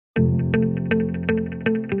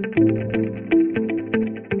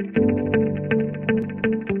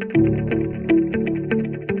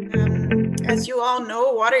as you all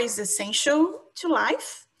know, water is essential to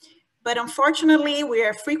life, but unfortunately we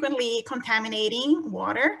are frequently contaminating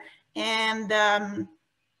water. And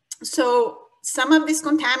so some of these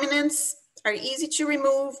contaminants are easy to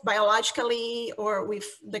remove biologically or with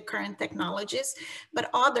the current technologies,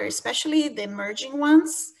 but others, especially the emerging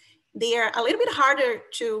ones, they are a little bit harder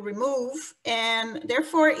to remove, and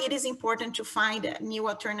therefore it is important to find new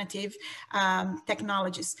alternative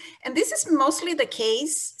technologies. And this is mostly the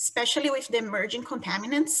case, especially with the emerging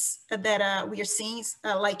contaminants that we are seeing,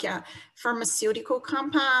 like pharmaceutical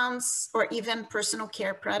compounds or even personal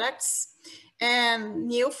care products, and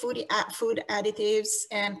new food additives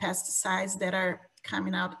and pesticides that are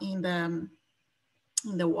coming out in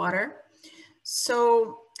the water.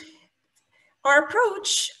 So our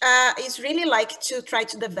approach is really like to try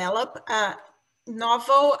to develop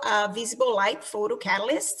novel visible light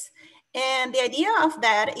photocatalysts. And the idea of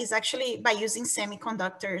that is actually by using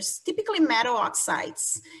semiconductors, typically metal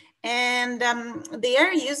oxides. And they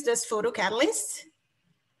are used as photocatalysts.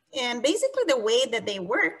 And basically the way that they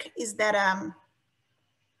work is that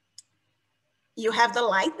you have the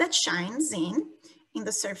light that shines in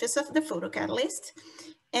the surface of the photocatalyst.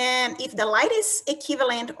 And if the light is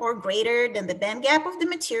equivalent or greater than the band gap of the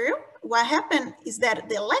material, what happens is that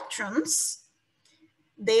the electrons,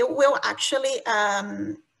 they will actually,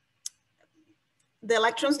 the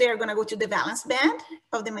electrons, they are gonna go to the valence band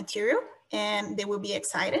of the material and they will be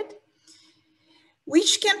excited,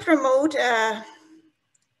 which can promote the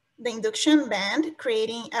induction band,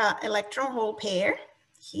 creating an electron hole pair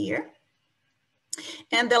here.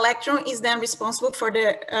 And the electron is then responsible for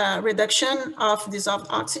the reduction of dissolved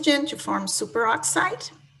oxygen to form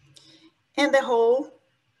superoxide. And the hole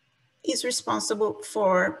is responsible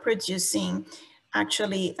for producing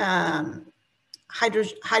actually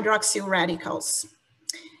hydroxyl radicals.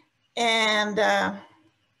 And that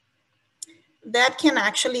can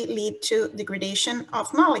actually lead to degradation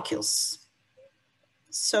of molecules.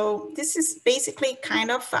 So this is basically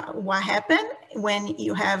kind of what happened when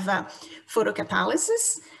you have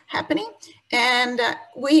photocatalysis happening. And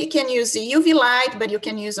we can use the UV light, but you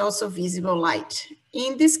can use also visible light.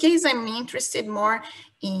 In this case, I'm interested more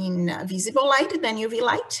in visible light than UV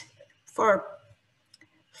light. For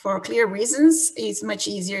clear reasons, it's much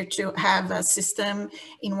easier to have a system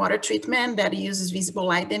in water treatment that uses visible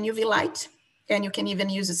light than UV light. And you can even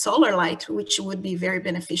use a solar light, which would be very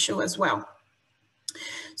beneficial as well.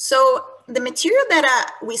 So the material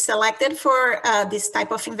that we selected for this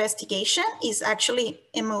type of investigation is actually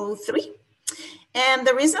MO3. And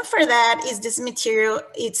the reason for that is this material,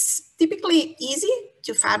 it's typically easy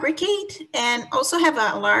to fabricate and also have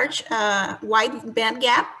a large wide band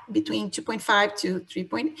gap between 2.5 to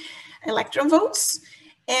 3 electron volts.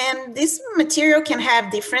 And this material can have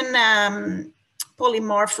different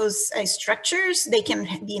polymorphous structures. They can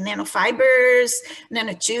be nanofibers,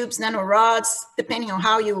 nanotubes, nanorods, depending on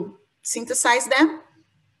how you synthesize them.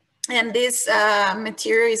 And this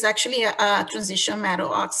material is actually a transition metal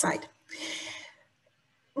oxide.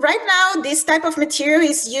 Right now, this type of material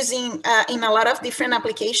is using in a lot of different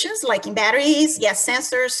applications, like in batteries, gas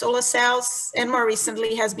sensors, solar cells, and more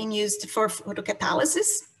recently has been used for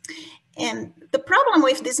photocatalysis. And the problem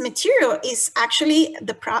with this material is actually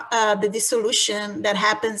the dissolution that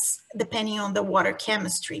happens depending on the water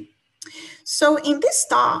chemistry. So in this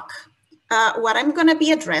talk, what I'm going to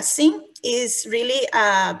be addressing is really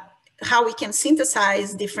how we can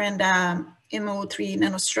synthesize different MO3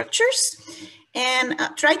 nanostructures and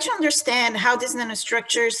try to understand how these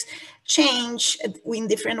nanostructures change in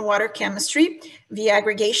different water chemistry via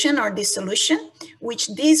aggregation or dissolution, which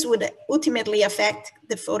this would ultimately affect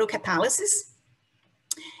the photocatalysis.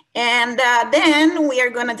 And then we are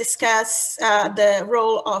going to discuss the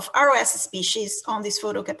role of ROS species on this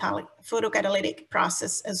photocatalytic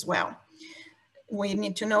process as well. We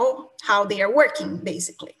need to know how they are working,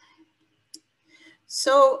 basically.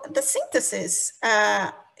 So the synthesis,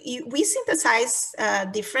 we synthesize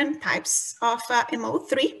different types of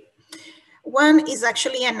MO3. One is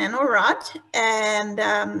actually a nanorod and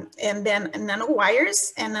then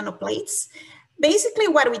nanowires and nanoplates. Basically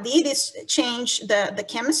what we did is change the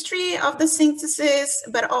chemistry of the synthesis,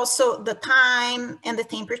 but also the time and the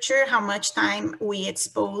temperature, how much time we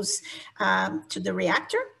expose to the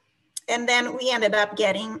reactor. And then we ended up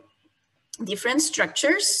getting different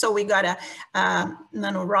structures. So we got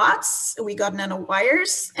nanorods, we got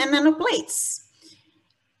nanowires and nanoplates.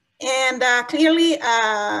 And clearly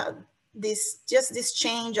this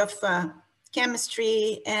change of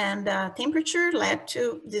chemistry and temperature led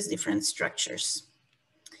to these different structures.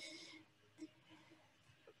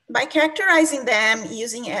 by characterizing them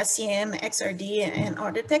using SEM, XRD, and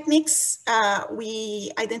other techniques,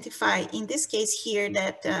 we identify in this case here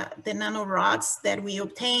that the nanorods that we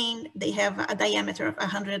obtained, they have a diameter of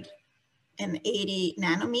 180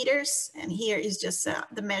 nanometers. And here is just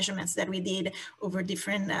the measurements that we did over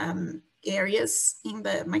different areas in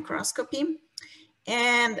the microscopy.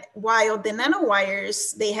 And while the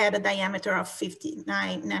nanowires, they had a diameter of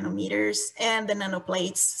 59 nanometers, and the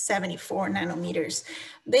nanoplates, 74 nanometers.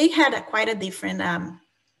 They had quite a different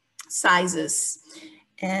sizes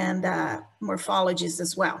and morphologies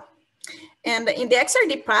as well. And in the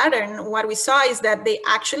XRD pattern, what we saw is that they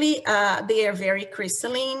actually, they are very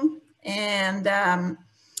crystalline, and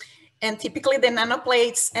typically the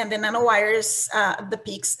nanoplates and the nanowires, the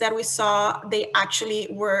peaks that we saw, they actually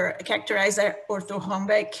were characterized as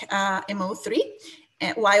orthorhombic MO3,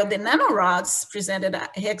 while the nanorods presented a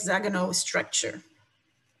hexagonal structure.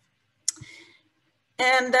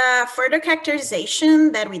 And further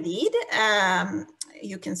characterization that we did,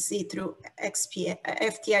 you can see through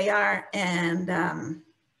FTIR and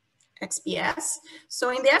XPS. So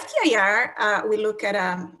in the FTIR, we look at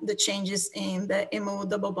the changes in the MO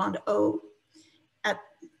double bond O at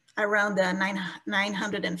around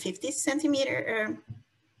 950 centimeter.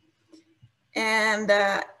 And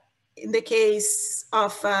in the case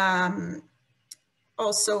of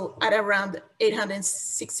also at around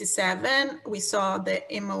 867, we saw the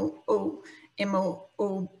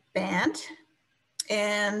MO band.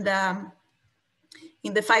 And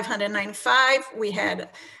in the 595, we had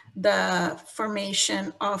the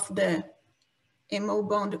formation of the MO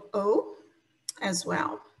bond O as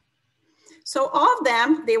well. So all of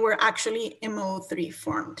them, they were actually MO3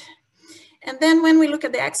 formed. And then when we look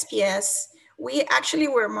at the XPS, we actually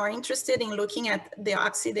were more interested in looking at the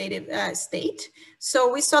oxidative state.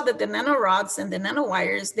 So we saw that the nanorods and the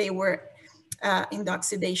nanowires, they were in the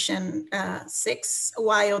oxidation 6,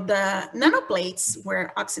 while the nanoplates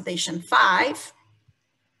were oxidation 5.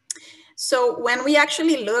 So when we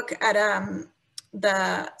actually look at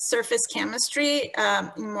the surface chemistry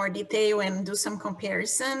in more detail and do some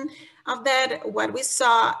comparison of that, what we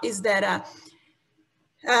saw is that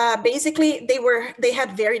basically they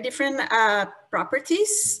had very different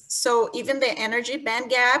properties. So even the energy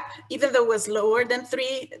band gap, even though it was lower than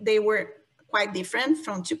 3, they were quite different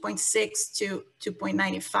from 2.6 to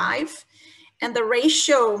 2.95. And the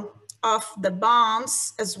ratio of the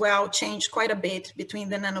bonds as well changed quite a bit between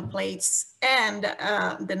the nanoplates and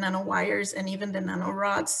the nanowires and even the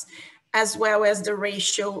nanorods, as well as the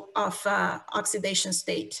ratio of oxidation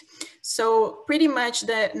state. So pretty much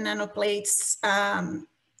the nanoplates,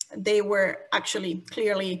 they were actually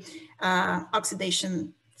clearly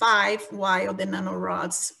oxidation 5, while the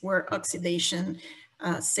nanorods were oxidation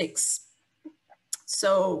 6.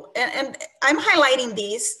 So, and I'm highlighting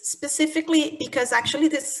these specifically because actually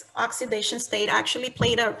this oxidation state actually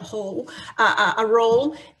played a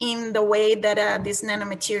role in the way that these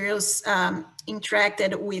nanomaterials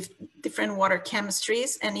interacted with different water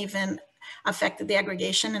chemistries and even affected the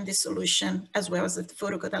aggregation and dissolution as well as the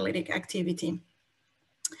photocatalytic activity.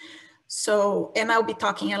 So, and I'll be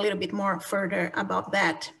talking a little bit more further about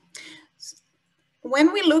that.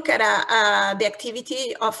 When we look at the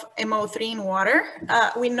activity of MO3 in water,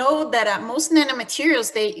 we know that most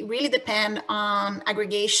nanomaterials, they really depend on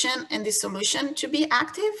aggregation and dissolution to be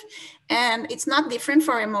active. And it's not different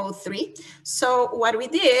for MO3. So what we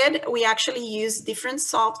did, we actually used different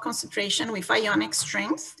salt concentration with ionic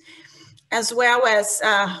strength, as well as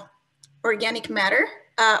organic matter.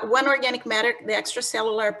 One organic matter, the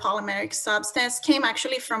extracellular polymeric substance, came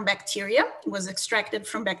actually from bacteria. It was extracted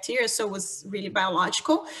from bacteria, so it was really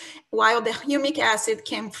biological. While the humic acid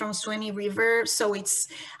came from Swanee River, so it's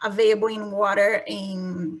available in water,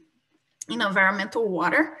 in environmental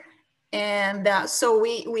water. And so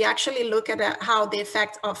we actually look at how the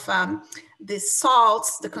effect of the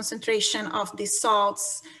salts, the concentration of the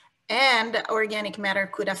salts and organic matter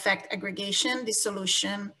could affect aggregation,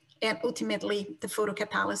 dissolution, and ultimately the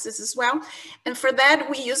photocatalysis as well. And for that,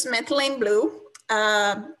 we use methylene blue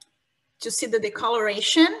to see the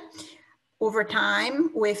discoloration over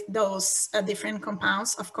time with those different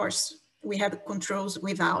compounds. Of course, we have controls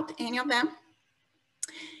without any of them.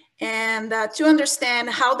 And to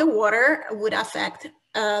understand how the water would affect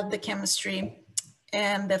the chemistry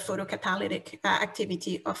and the photocatalytic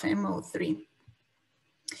activity of MO3.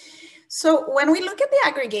 So when we look at the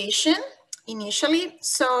aggregation, initially,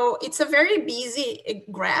 so it's a very busy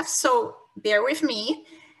graph, so bear with me.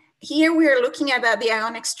 Here we are looking at the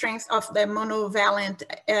ionic strength of the monovalent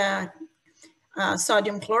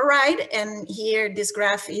sodium chloride, and here this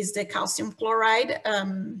graph is the calcium chloride.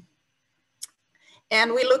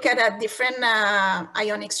 And we look at a different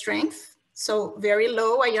ionic strength. So very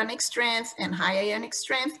low ionic strength and high ionic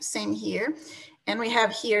strength, same here. And we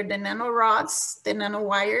have here the nanorods, the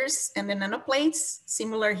nanowires, and the nanoplates.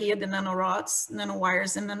 Similar here, the nanorods,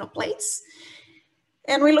 nanowires, and nanoplates.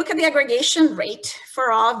 And we look at the aggregation rate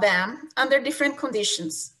for all of them under different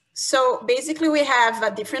conditions. So basically we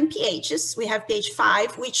have different pHs. We have pH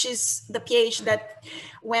 5, which is the pH that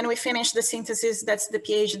when we finish the synthesis, that's the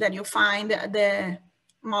pH that you find the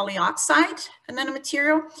moly oxide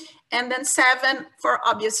nanomaterial. And then 7, for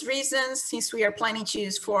obvious reasons, since we are planning to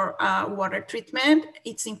use for water treatment,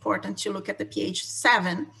 it's important to look at the pH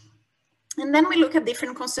 7. And then we look at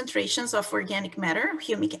different concentrations of organic matter,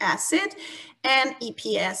 humic acid, and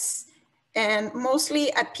EPS, and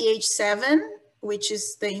mostly at pH 7, which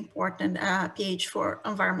is the important pH for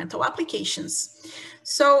environmental applications.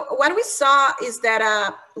 So what we saw is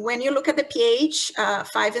that when you look at the pH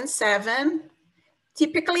 5 and 7,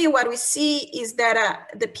 typically what we see is that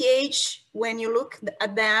the pH, when you look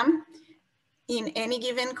at them in any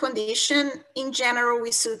given condition, in general,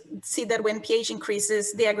 we see that when pH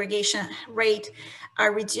increases, the aggregation rate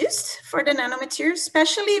are reduced for the nanomaterials,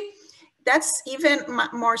 especially that's even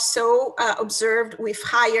more so observed with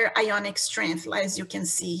higher ionic strength, as you can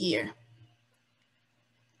see here.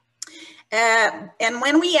 And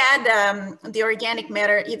when we add the organic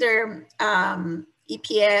matter, either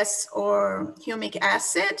EPS or humic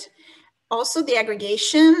acid, also the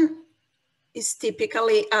aggregation is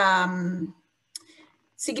typically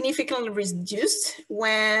significantly reduced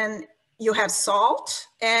when you have salt,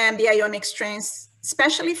 and the ionic strength,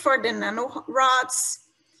 especially for the nanorods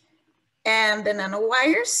and the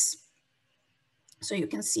nanowires. So you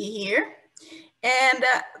can see here. And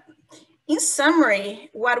in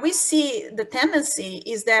summary, what we see, the tendency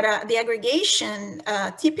is that the aggregation,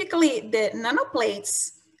 typically the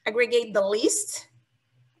nanoplates aggregate the least,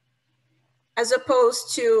 as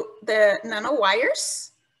opposed to the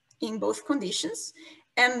nanowires in both conditions.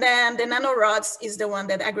 And then the nanorods is the one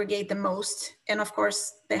that aggregate the most. And of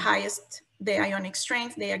course, the highest, the ionic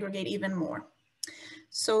strength, they aggregate even more.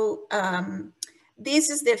 So this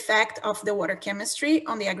is the effect of the water chemistry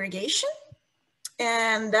on the aggregation.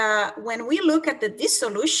 And when we look at the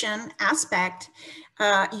dissolution aspect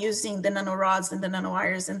using the nanorods and the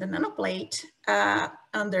nanowires and the nanoplate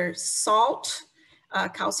under salt,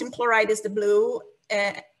 calcium chloride is the blue,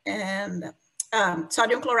 and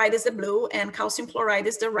sodium chloride is the blue, and calcium chloride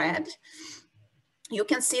is the red. You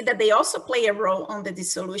can see that they also play a role on the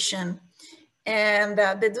dissolution. And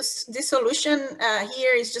the dissolution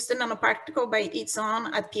here is just a nanoparticle by its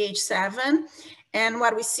own at pH 7. And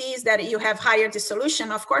what we see is that you have higher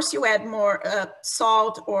dissolution. Of course, you add more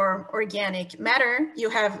salt or organic matter. You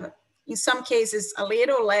have, in some cases, a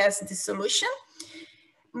little less dissolution.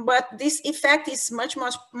 But this effect is much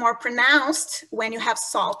more pronounced when you have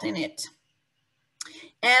salt in it.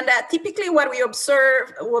 And typically what we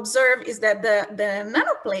observe is that the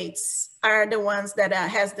nanoplates are the ones that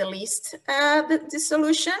has the least the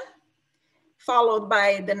dissolution, followed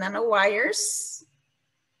by the nanowires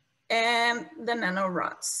and the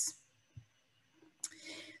nanorods.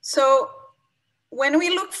 So when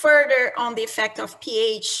we look further on the effect of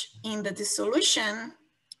pH in the dissolution,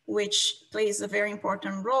 which plays a very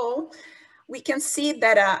important role, we can see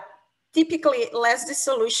that typically less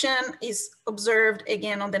dissolution is observed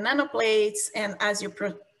again on the nanoplates, and as you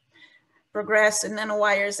progress, the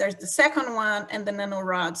nanowires are the second one, and the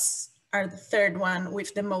nanorods are the third one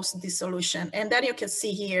with the most dissolution. And then you can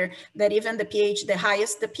see here that even the pH, the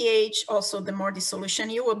highest the pH, also the more dissolution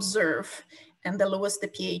you observe, and the lowest the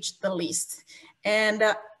pH, the least. And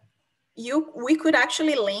we could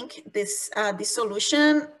actually link this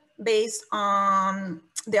dissolution based on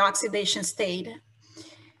the oxidation state.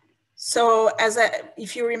 So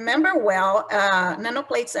if you remember well,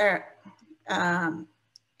 nanoplates are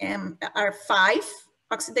 5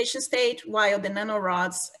 oxidation state, while the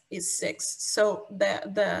nanorods is 6. So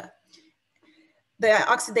the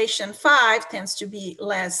oxidation 5 tends to be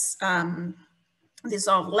less,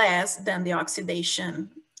 dissolve less than the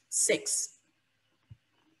oxidation 6.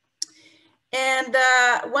 And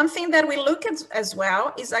one thing that we look at as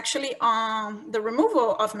well is actually on the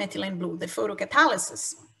removal of methylene blue, the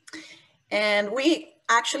photocatalysis. And we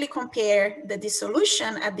actually compare the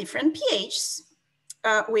dissolution at different pHs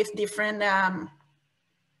with different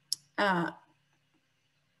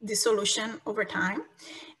dissolution over time.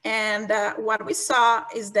 And what we saw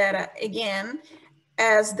is that, again,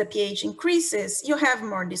 as the pH increases, you have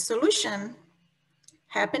more dissolution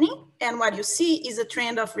happening. And what you see is a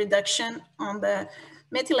trend of reduction on the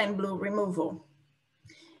methylene blue removal.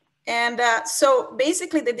 And so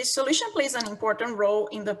basically the dissolution plays an important role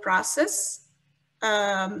in the process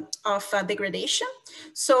of degradation.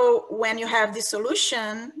 So when you have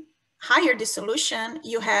dissolution, higher dissolution,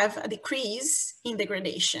 you have a decrease in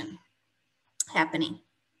degradation happening.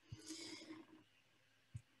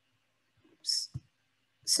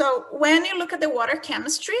 So when you look at the water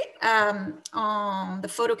chemistry on the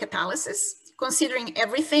photocatalysis, considering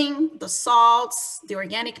everything, the salts, the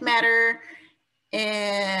organic matter,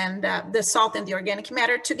 and the salt and the organic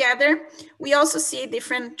matter together, we also see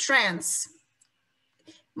different trends.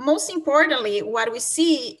 Most importantly, what we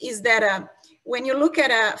see is that when you look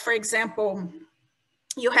at, for example,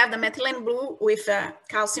 you have the methylene blue with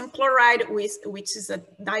calcium chloride, which is a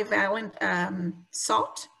divalent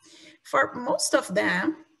salt. For most of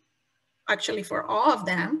them, actually for all of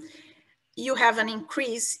them, you have an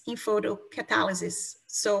increase in photocatalysis.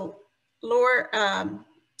 So lower,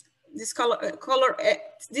 this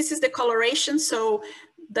is the coloration. So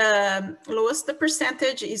the lowest the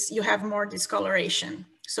percentage is you have more discoloration.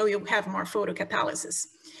 So you have more photocatalysis.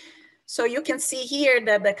 So you can see here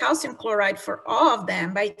that the calcium chloride for all of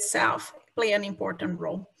them by itself play an important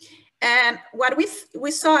role. And what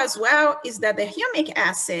we saw as well is that the humic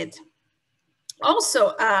acid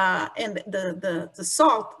also, and the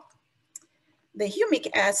salt, the humic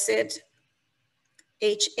acid,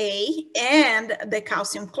 HA, and the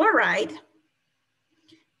calcium chloride,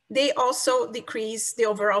 they also decrease the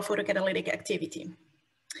overall photocatalytic activity.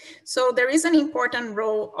 So there is an important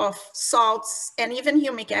role of salts and even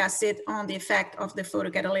humic acid on the effect of the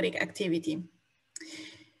photocatalytic activity.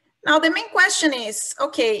 Now, the main question is,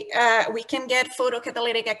 okay, we can get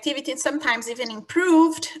photocatalytic activity and sometimes even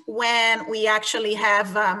improved when we actually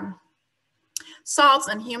have salts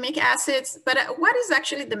and humic acids, but what is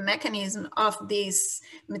actually the mechanism of this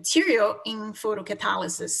material in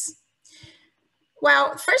photocatalysis?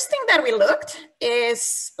 Well, first thing that we looked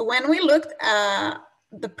is when we looked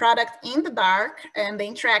the product in the dark and the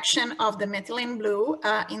interaction of the methylene blue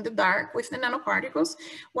in the dark with the nanoparticles,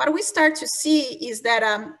 what we start to see is that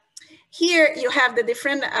here you have the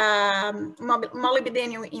different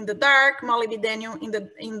molybdenum in the dark, molybdenum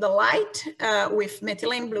in the light with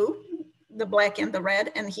methylene blue, the black and the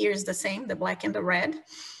red, and here is the same, the black and the red.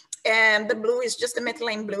 And the blue is just the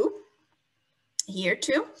methylene blue here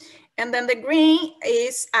too. And then the green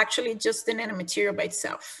is actually just the nanomaterial by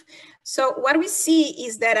itself. So what we see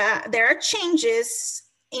is that there are changes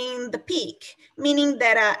in the peak, meaning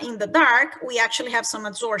that in the dark, we actually have some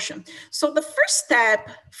adsorption. So the first step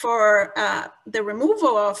for the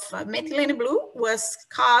removal of methylene blue was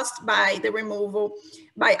caused by the removal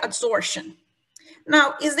by adsorption.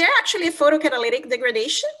 Now, is there actually a photocatalytic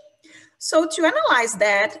degradation? So to analyze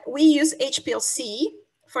that, we use HPLC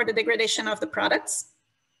for the degradation of the products.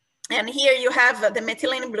 And here you have the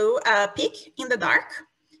methylene blue peak in the dark,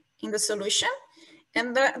 in the solution.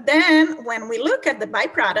 And then when we look at the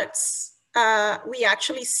byproducts, we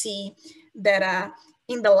actually see that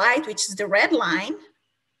in the light, which is the red line,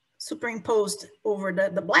 superimposed over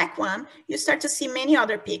the black one, you start to see many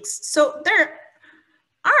other peaks. So there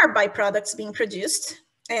are byproducts being produced.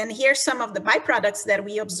 And here's some of the byproducts that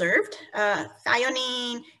we observed,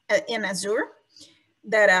 thionine and azure.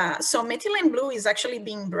 That so methylene blue is actually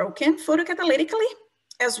being broken photocatalytically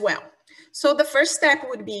as well. So the first step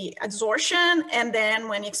would be adsorption, and then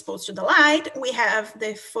when exposed to the light, we have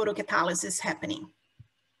the photocatalysis happening.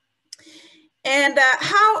 And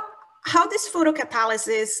how this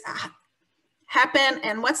photocatalysis happen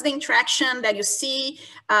and what's the interaction that you see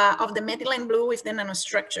of the methylene blue with the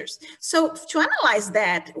nanostructures. So to analyze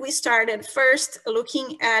that, we started first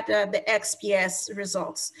looking at the XPS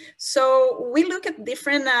results. So we look at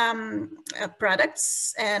different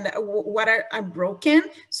products and what are broken.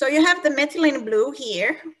 So you have the methylene blue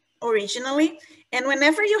here originally, and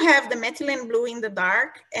whenever you have the methylene blue in the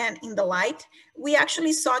dark and in the light, we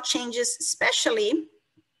actually saw changes, especially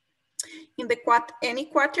in the any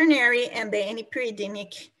quaternary and the any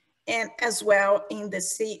pyridinic, and as well in the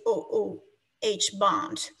COOH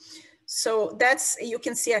bond. So that's, you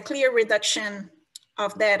can see a clear reduction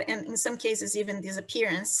of that, and in some cases even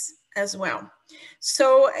disappearance as well.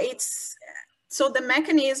 So so the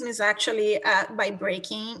mechanism is actually by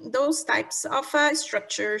breaking those types of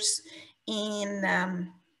structures in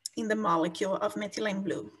the molecule of methylene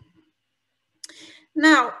blue.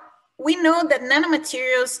 Now, we know that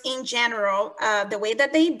nanomaterials in general, the way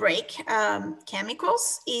that they break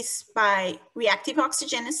chemicals is by reactive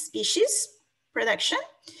oxygen species production.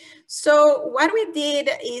 So what we did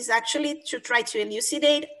is actually to try to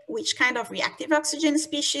elucidate which kind of reactive oxygen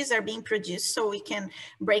species are being produced so we can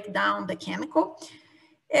break down the chemical.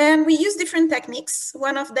 And we use different techniques.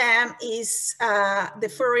 One of them is the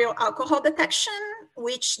Fourier alcohol detection,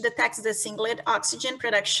 which detects the singlet oxygen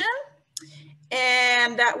production.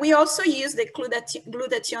 And we also use the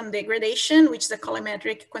glutathione degradation, which is a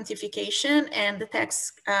colorimetric quantification and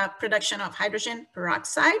detects production of hydrogen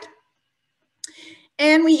peroxide.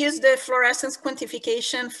 And we use the fluorescence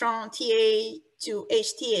quantification from Ta to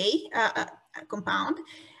HTA compound,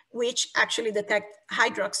 which actually detect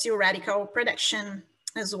hydroxyl radical production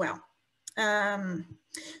as well.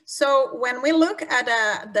 So when we look at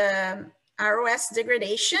the ROS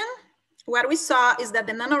degradation, what we saw is that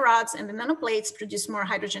the nanorods and the nanoplates produce more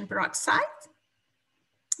hydrogen peroxide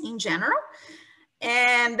in general,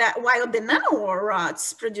 and while the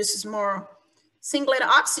nanorods produces more singlet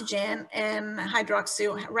oxygen and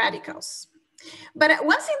hydroxyl radicals. But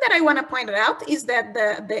one thing that I want to point out is that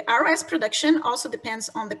the ROS production also depends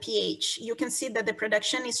on the pH. You can see that the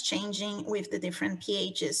production is changing with the different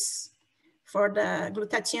pHs for the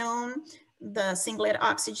glutathione, the singlet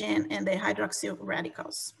oxygen, and the hydroxyl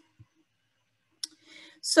radicals.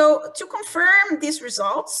 So to confirm these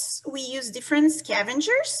results, we use different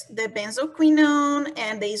scavengers, the benzoquinone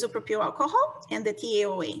and the isopropyl alcohol and the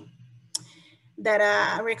TAOA,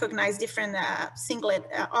 that recognize different singlet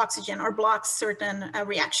oxygen or block certain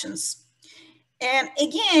reactions. And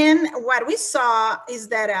again, what we saw is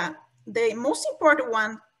that the most important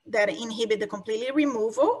one that inhibit the completely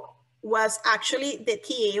removal was actually the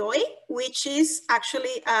TAOA, which is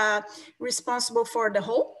actually responsible for the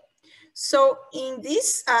whole. So in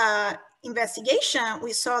this investigation,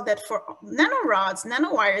 we saw that for nanorods,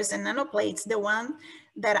 nanowires, and nanoplates, the one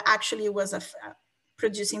that actually was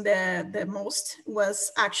producing the most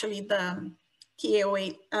was actually the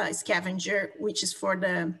TAOA scavenger, which is for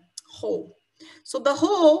the hole. So the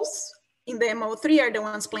holes in the MO3 are the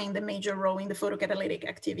ones playing the major role in the photocatalytic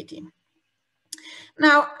activity.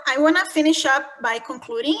 Now, I want to finish up by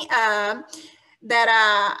concluding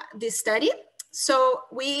that this study. So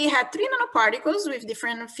we had 3 nanoparticles with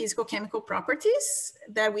different physical chemical properties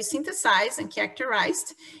that we synthesized and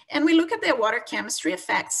characterized. And we look at the water chemistry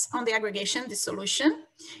effects on the aggregation dissolution.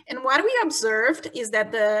 And what we observed is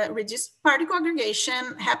that the reduced particle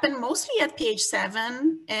aggregation happened mostly at pH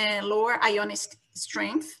 7 and lower ionic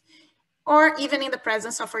strength, or even in the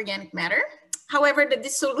presence of organic matter. However, the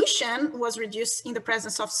dissolution was reduced in the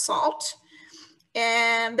presence of salt,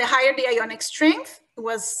 and the higher the ionic strength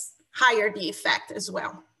was higher the effect as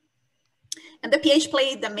well. And the pH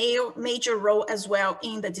played the major role as well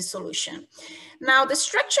in the dissolution. Now, the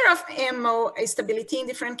structure of MO stability in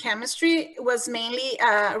different chemistry was mainly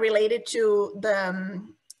related to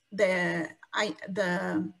the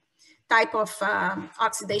type of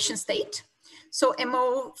oxidation state. So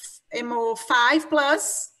MO5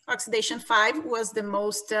 plus oxidation 5 was the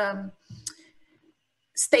most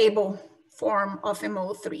stable form of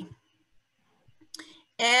MO3.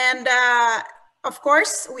 And of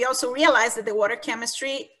course, we also realized that the water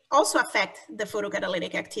chemistry also affect the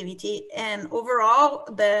photocatalytic activity. And overall,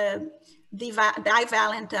 the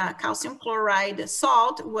divalent calcium chloride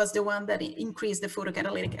salt was the one that increased the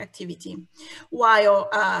photocatalytic activity, while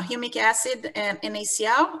humic acid and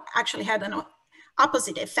NaCl actually had an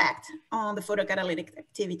opposite effect on the photocatalytic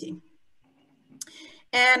activity.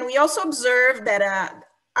 And we also observed that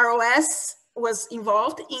ROS was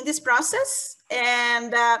involved in this process,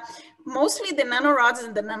 and mostly the nanorods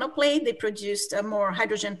and the nanoplate, they produced more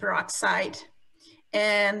hydrogen peroxide.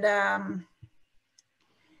 And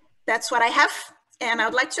that's what I have. And I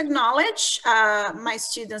would like to acknowledge my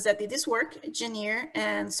students that did this work, Janir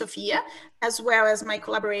and Sophia, as well as my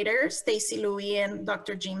collaborators, Stacy Louie and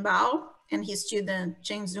Dr. Jim Bao, and his student,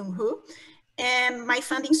 James Zung Hu. And my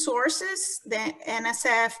funding sources, the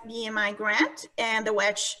NSF BMI grant and the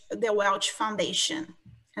Welch Foundation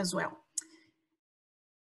as well.